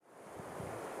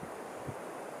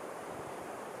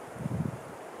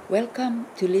Welcome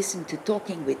to listen to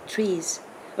Talking with Trees,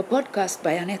 a podcast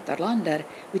by Anette Arlander,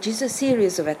 which is a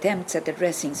series of attempts at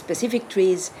addressing specific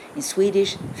trees in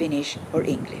Swedish, Finnish or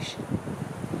English.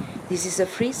 This is a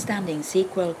freestanding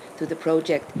sequel to the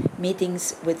project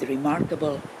Meetings with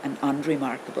Remarkable and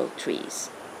Unremarkable Trees.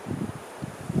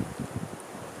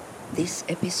 This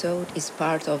episode is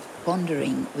part of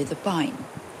Pondering with a Pine,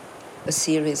 a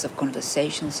series of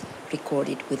conversations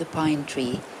recorded with a pine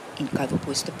tree in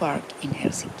Kaivopuisto Park in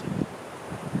Helsinki.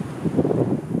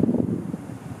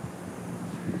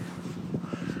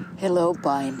 Hello,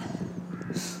 Pine.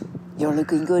 You're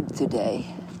looking good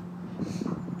today.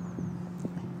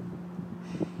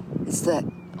 It's the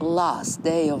last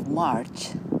day of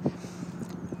March,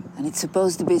 and it's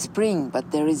supposed to be spring,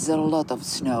 but there is a lot of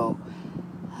snow.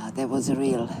 There was a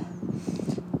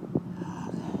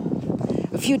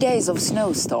few days of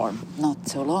snowstorm not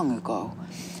so long ago.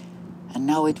 And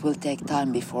now it will take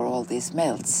time before all this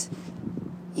melts,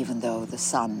 even though the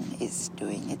sun is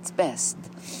doing its best.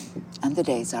 And the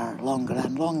days are longer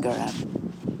and longer,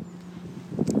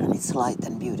 and it's light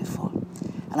and beautiful.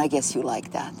 And I guess you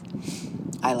like that.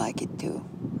 I like it too,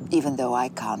 even though I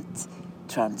can't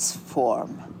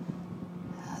transform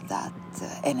that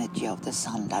energy of the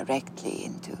sun directly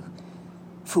into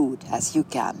food as you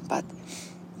can, but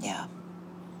yeah.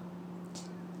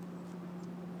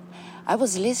 I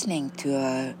was listening to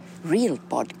a real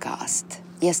podcast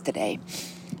yesterday,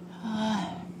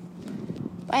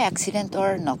 by accident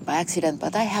or not by accident,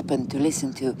 but I happened to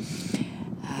listen to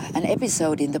an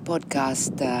episode in the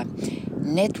podcast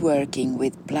Networking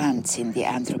with Plants in the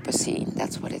Anthropocene.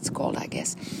 That's what it's called, I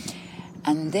guess.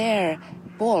 And there,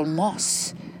 Paul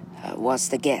Moss was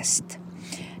the guest,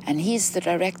 and he's the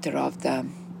director of the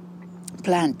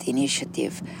plant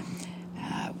initiative,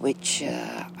 which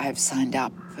I've signed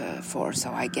up for,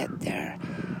 so I get their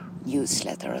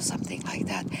newsletter or something like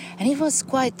that. And it was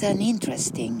quite an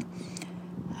interesting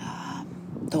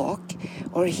talk,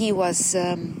 or he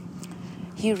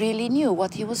really knew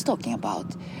what he was talking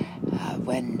about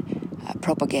when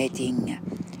propagating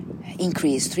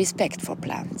increased respect for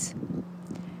plants.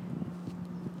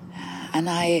 And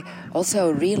I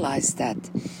also realized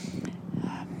that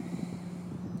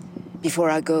before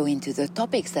I go into the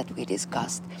topics that we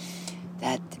discussed,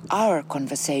 that our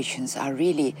conversations are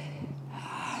really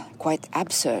quite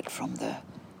absurd from the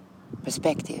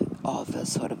perspective of a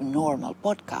sort of normal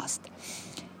podcast.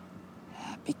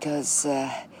 Because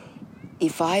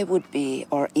if I would be,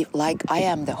 or if like I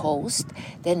am the host,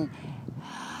 then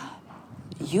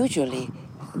usually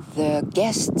the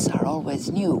guests are always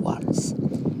new ones.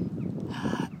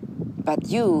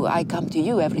 But I come to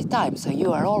you every time, so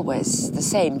you are always the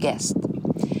same guest.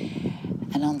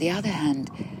 And on the other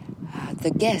hand, the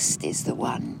guest is the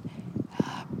one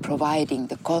providing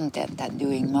the content and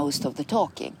doing most of the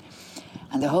talking.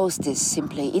 And the host is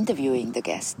simply interviewing the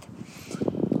guest.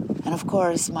 And of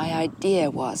course, my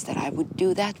idea was that I would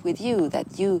do that with you,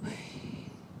 that you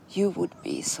would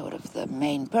be sort of the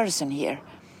main person here.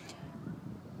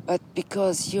 But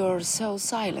because you're so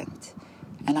silent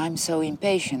and I'm so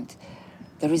impatient,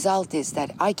 the result is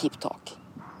that I keep talking.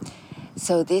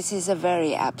 So this is a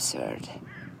very absurd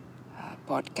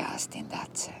podcast in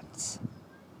that sense.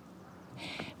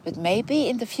 But maybe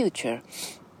in the future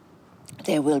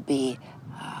there will be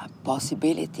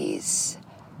possibilities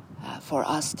for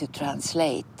us to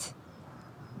translate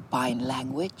pine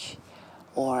language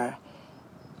or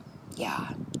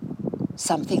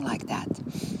something like that.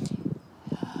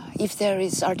 If there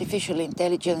is artificial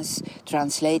intelligence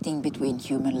translating between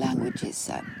human languages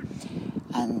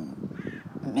and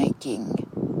making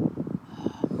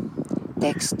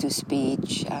text to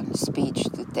speech and speech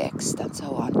to text and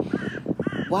so on,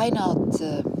 why not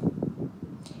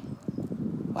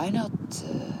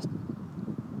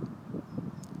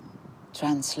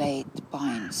translate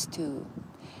pines too?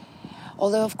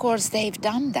 Although of course they've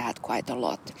done that quite a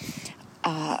lot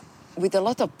with a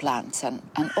lot of plants and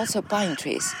also pine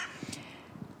trees.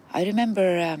 I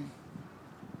remember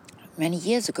many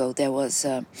years ago there was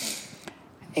an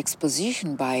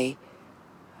exposition by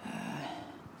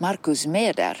Markus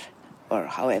Meder, or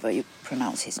however you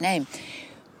pronounce his name,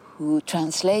 who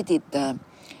translated the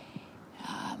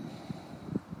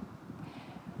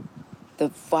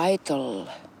vital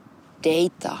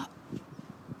data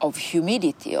of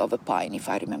humidity of a pine, if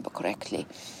I remember correctly,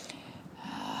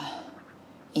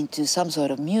 into some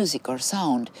sort of music or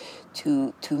sound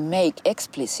to make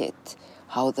explicit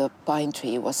how the pine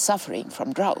tree was suffering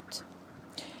from drought.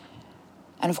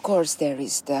 And of course there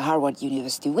is the Harvard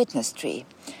University witness tree.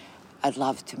 I'd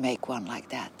love to make one like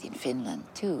that in Finland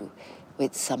too,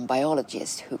 with some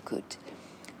biologists who could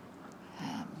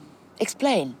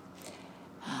explain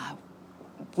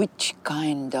which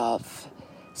kind of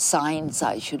signs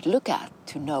I should look at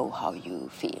to know how you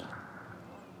feel.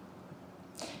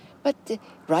 But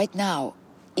right now,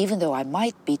 even though I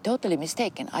might be totally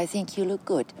mistaken, I think you look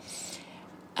good.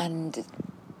 And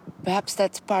perhaps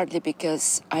that's partly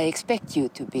because I expect you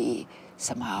to be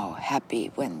somehow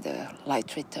happy when the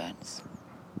light returns.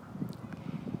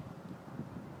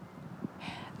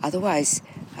 Otherwise,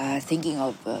 thinking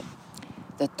of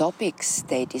the topics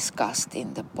they discussed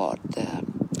in the pod,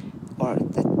 or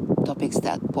the topics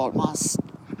that Paul Maas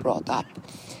brought up,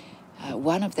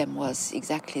 one of them was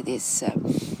exactly this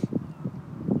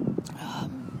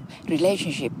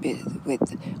relationship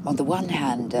with, on the one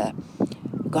hand,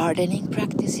 gardening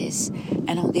practices,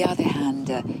 and on the other hand,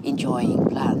 enjoying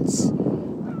plants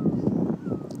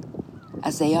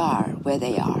as they are, where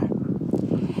they are.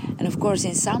 And of course,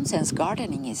 in some sense,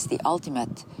 gardening is the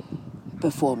ultimate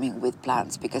performing with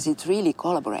plants, because it's really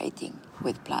collaborating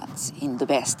with plants in the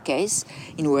best case.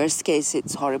 In worst case,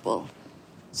 it's horrible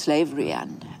slavery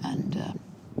and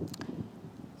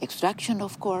extraction,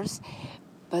 of course.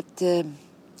 But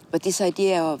this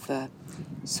idea of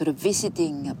sort of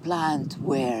visiting a plant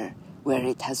where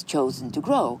it has chosen to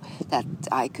grow, that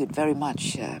I could very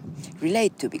much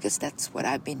relate to, because that's what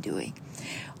I've been doing.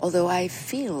 Although I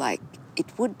feel like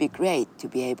it would be great to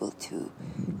be able to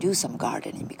do some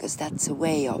gardening, because that's a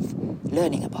way of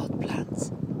learning about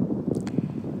plants.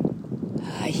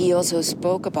 He also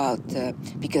spoke about,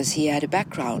 because he had a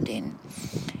background in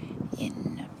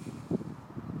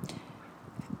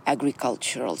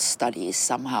agricultural studies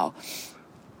somehow,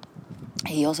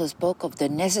 he also spoke of the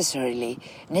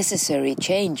necessary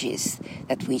changes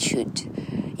that we should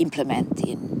implement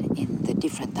in the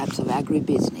different types of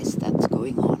agribusiness that's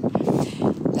going on.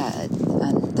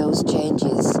 And those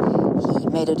changes, he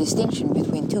made a distinction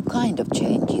between two kinds of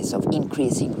changes of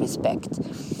increasing respect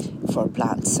for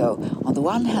plants. So on the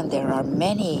one hand, there are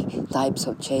many types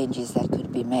of changes that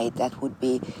could be made that would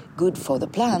be good for the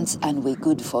plants and be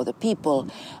good for the people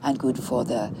and good for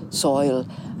the soil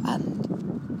and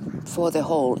for the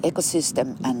whole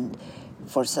ecosystem and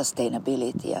for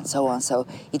sustainability and so on. So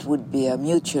it would be a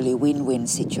mutually win-win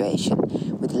situation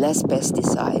with less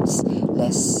pesticides,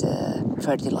 less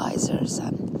fertilizers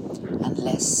and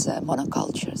less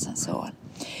monocultures and so on.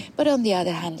 But on the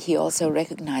other hand, he also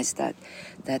recognized that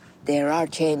there are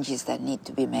changes that need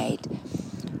to be made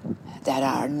that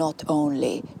are not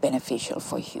only beneficial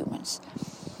for humans.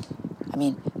 I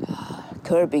mean,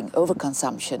 curbing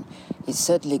overconsumption is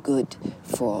certainly good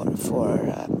for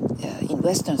in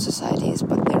Western societies,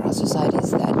 but there are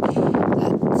societies that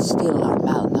still are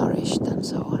malnourished and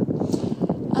so on.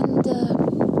 And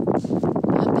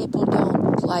people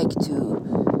don't like to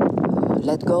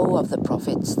let go of the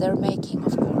profits they're making,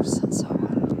 of course, and so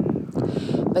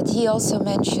on. But he also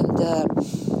mentioned the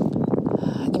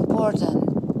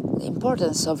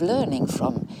importance of learning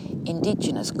from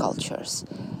indigenous cultures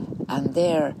and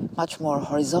their much more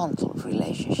horizontal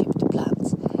relationship to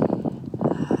plants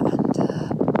and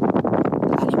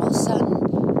animals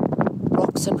and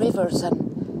rocks and rivers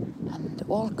and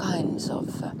all kinds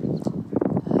of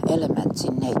elements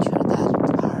in nature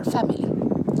that are family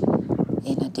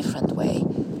in a different way,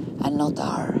 and not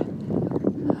our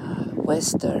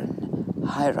Western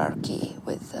hierarchy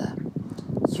with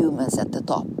humans at the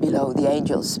top, below the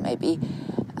angels maybe,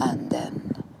 and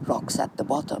then rocks at the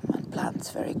bottom and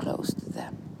plants very close to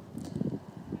them.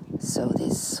 So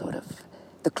this sort of,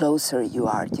 the closer you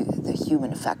are to the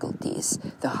human faculties,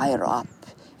 the higher up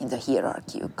in the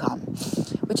hierarchy you come,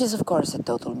 which is of course a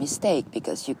total mistake,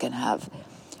 because you can have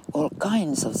all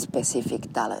kinds of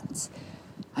specific talents.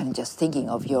 I'm just thinking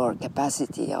of your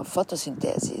capacity of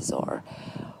photosynthesis or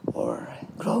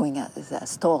growing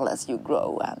as tall as you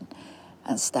grow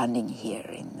and standing here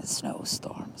in the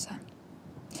snowstorms. And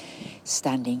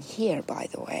standing here, by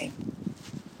the way,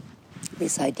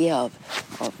 this idea of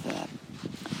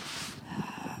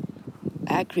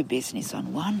agribusiness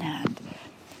on one hand,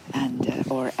 and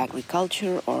or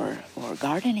agriculture or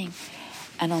gardening,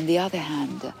 and on the other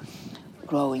hand,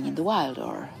 growing in the wild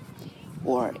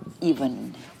or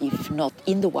even if not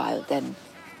in the wild, then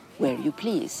where you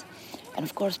please. And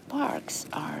of course, parks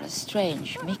are a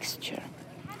strange mixture,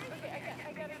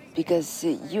 because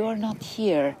you are not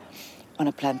here on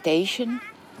a plantation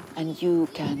and you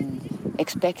can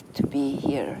expect to be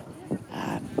here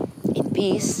in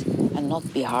peace and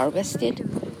not be harvested.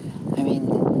 I mean,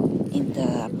 in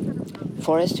the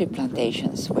forestry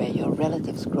plantations where your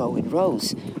relatives grow in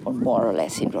rows, or more or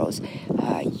less in rows,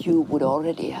 you would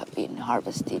already have been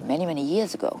harvested many, many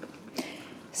years ago.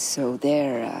 So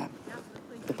there,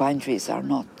 the pine trees are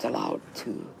not allowed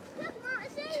to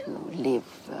to live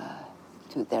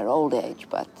to their old age,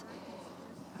 but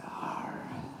are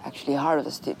actually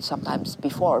harvested sometimes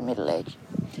before middle age.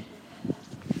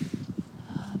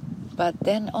 But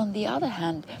then on the other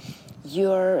hand,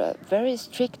 you're very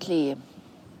strictly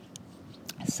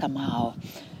somehow,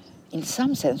 in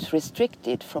some sense,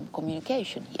 restricted from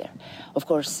communication here. Of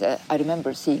course, I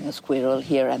remember seeing a squirrel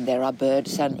here, and there are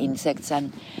birds and insects,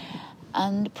 and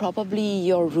probably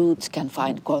your roots can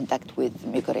find contact with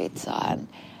mycorrhiza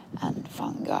and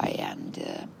fungi,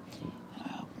 and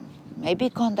maybe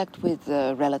contact with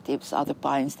relatives, other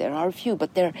pines. There are a few,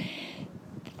 but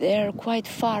they're quite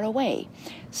far away.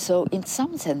 So in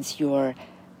some sense, you're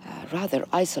rather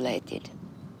isolated.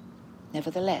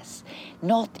 Nevertheless,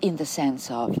 not in the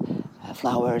sense of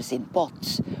flowers in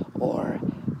pots or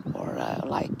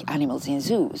like animals in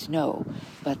zoos. No,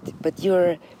 but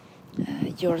you're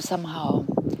somehow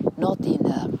not in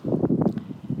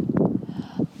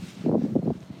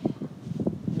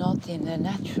a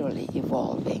naturally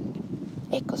evolving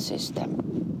ecosystem.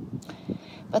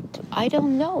 But I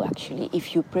don't know actually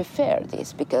if you prefer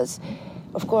this, because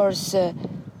of course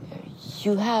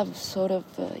you have sort of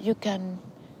you can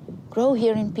grow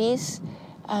here in peace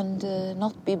and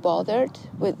not be bothered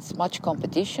with much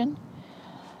competition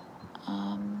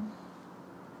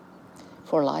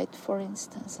for light, for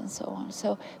instance, and so on.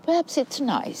 So perhaps it's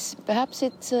nice. Perhaps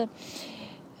it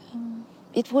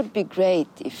would be great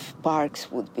if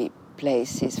parks would be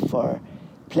places for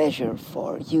pleasure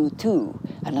for you too,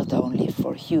 and not only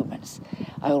for humans.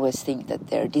 I always think that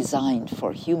they're designed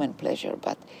for human pleasure,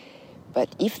 but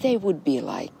if they would be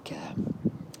like,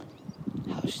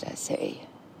 how should I say,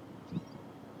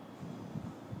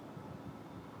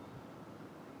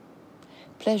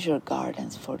 pleasure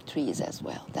gardens for trees as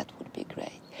well, that would be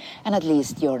great. And at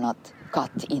least you're not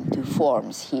cut into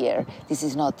forms here. This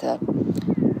is not a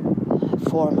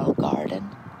formal garden.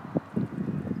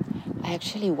 I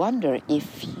actually wonder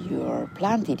if you're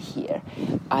planted here.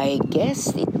 I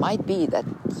guess it might be that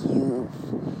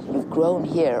you've grown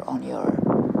here on your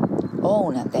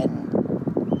own, and then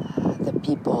the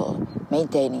people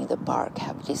maintaining the park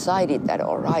have decided that,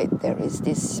 all right, there is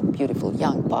this beautiful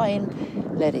young pine,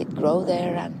 let it grow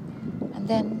there, and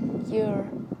then you're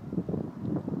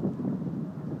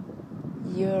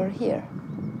here.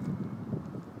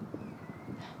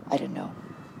 I don't know.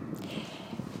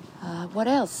 What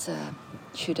else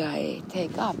should I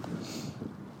take up?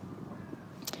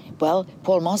 Well,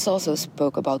 Paul Moss also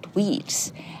spoke about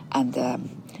weeds, and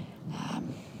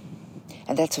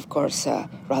that's, of course, a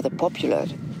rather popular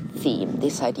theme,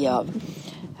 this idea of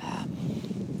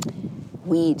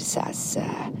weeds as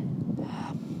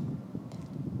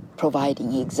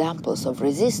providing examples of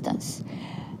resistance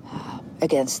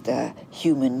against the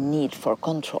human need for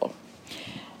control.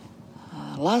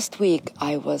 Last week,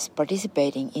 I was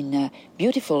participating in a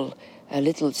beautiful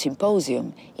little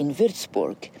symposium in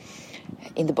Würzburg,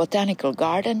 in the botanical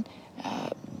garden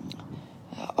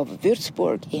of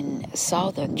Würzburg in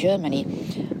southern Germany,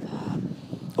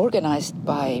 organized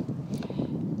by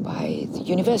the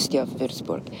University of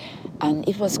Würzburg. And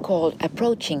it was called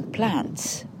Approaching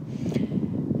Plants.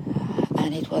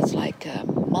 And it was like a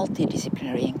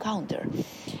multidisciplinary encounter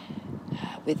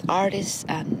with artists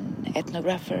and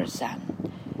ethnographers and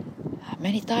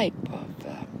many type of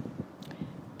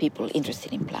people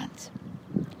interested in plants.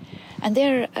 And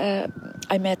there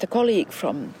I met a colleague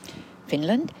from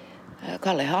Finland,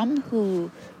 Kalle Ham, who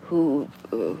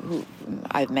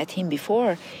I've met him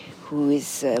before, who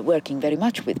is working very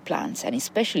much with plants and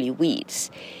especially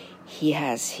weeds. He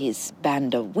has his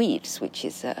band of weeds, which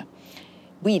is a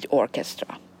weed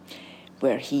orchestra,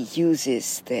 where he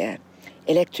uses the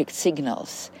electric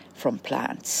signals from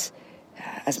plants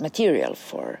as material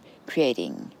for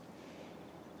creating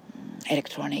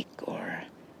electronic or,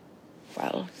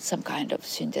 well, some kind of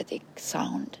synthetic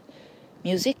sound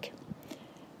music,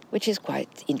 which is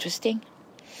quite interesting.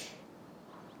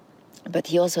 But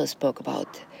he also spoke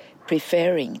about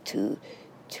preferring to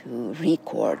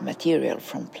record material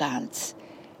from plants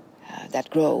that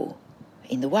grow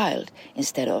in the wild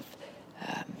instead of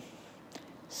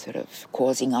sort of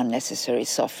causing unnecessary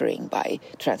suffering by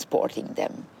transporting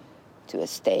them to a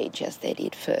stage as they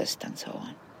did first, and so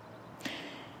on.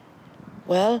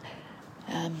 Well,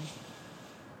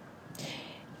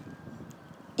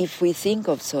 if we think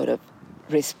of sort of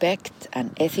respect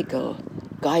and ethical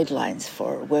guidelines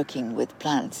for working with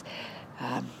plants,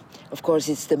 of course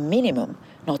it's the minimum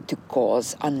not to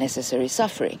cause unnecessary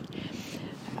suffering.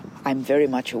 I'm very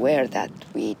much aware that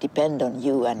we depend on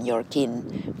you and your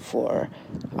kin for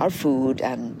our food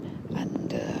and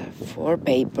for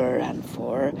paper and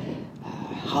for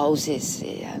houses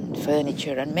and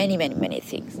furniture and many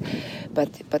things,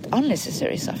 but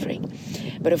unnecessary suffering.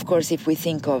 But of course, if we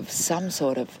think of some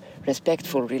sort of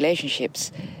respectful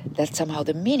relationships, that's somehow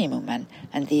the minimum,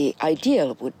 and the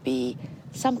ideal would be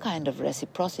some kind of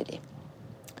reciprocity.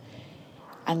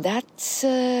 And that's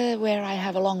where I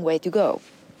have a long way to go.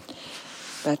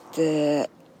 But that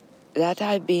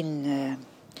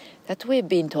we've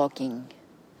been talking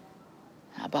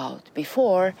about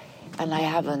before, and I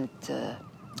haven't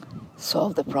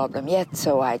solved the problem yet.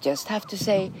 So I just have to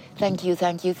say thank you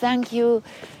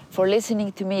for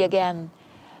listening to me again,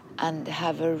 and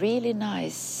have a really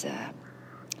nice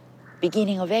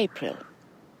beginning of April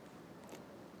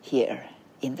here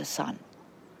in the sun.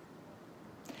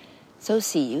 So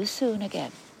see you soon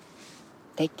again.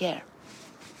 Take care.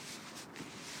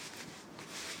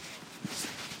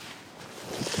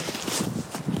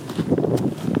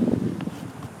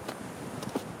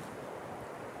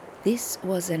 This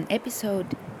was an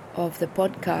episode of the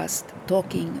podcast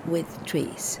Talking with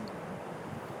Trees.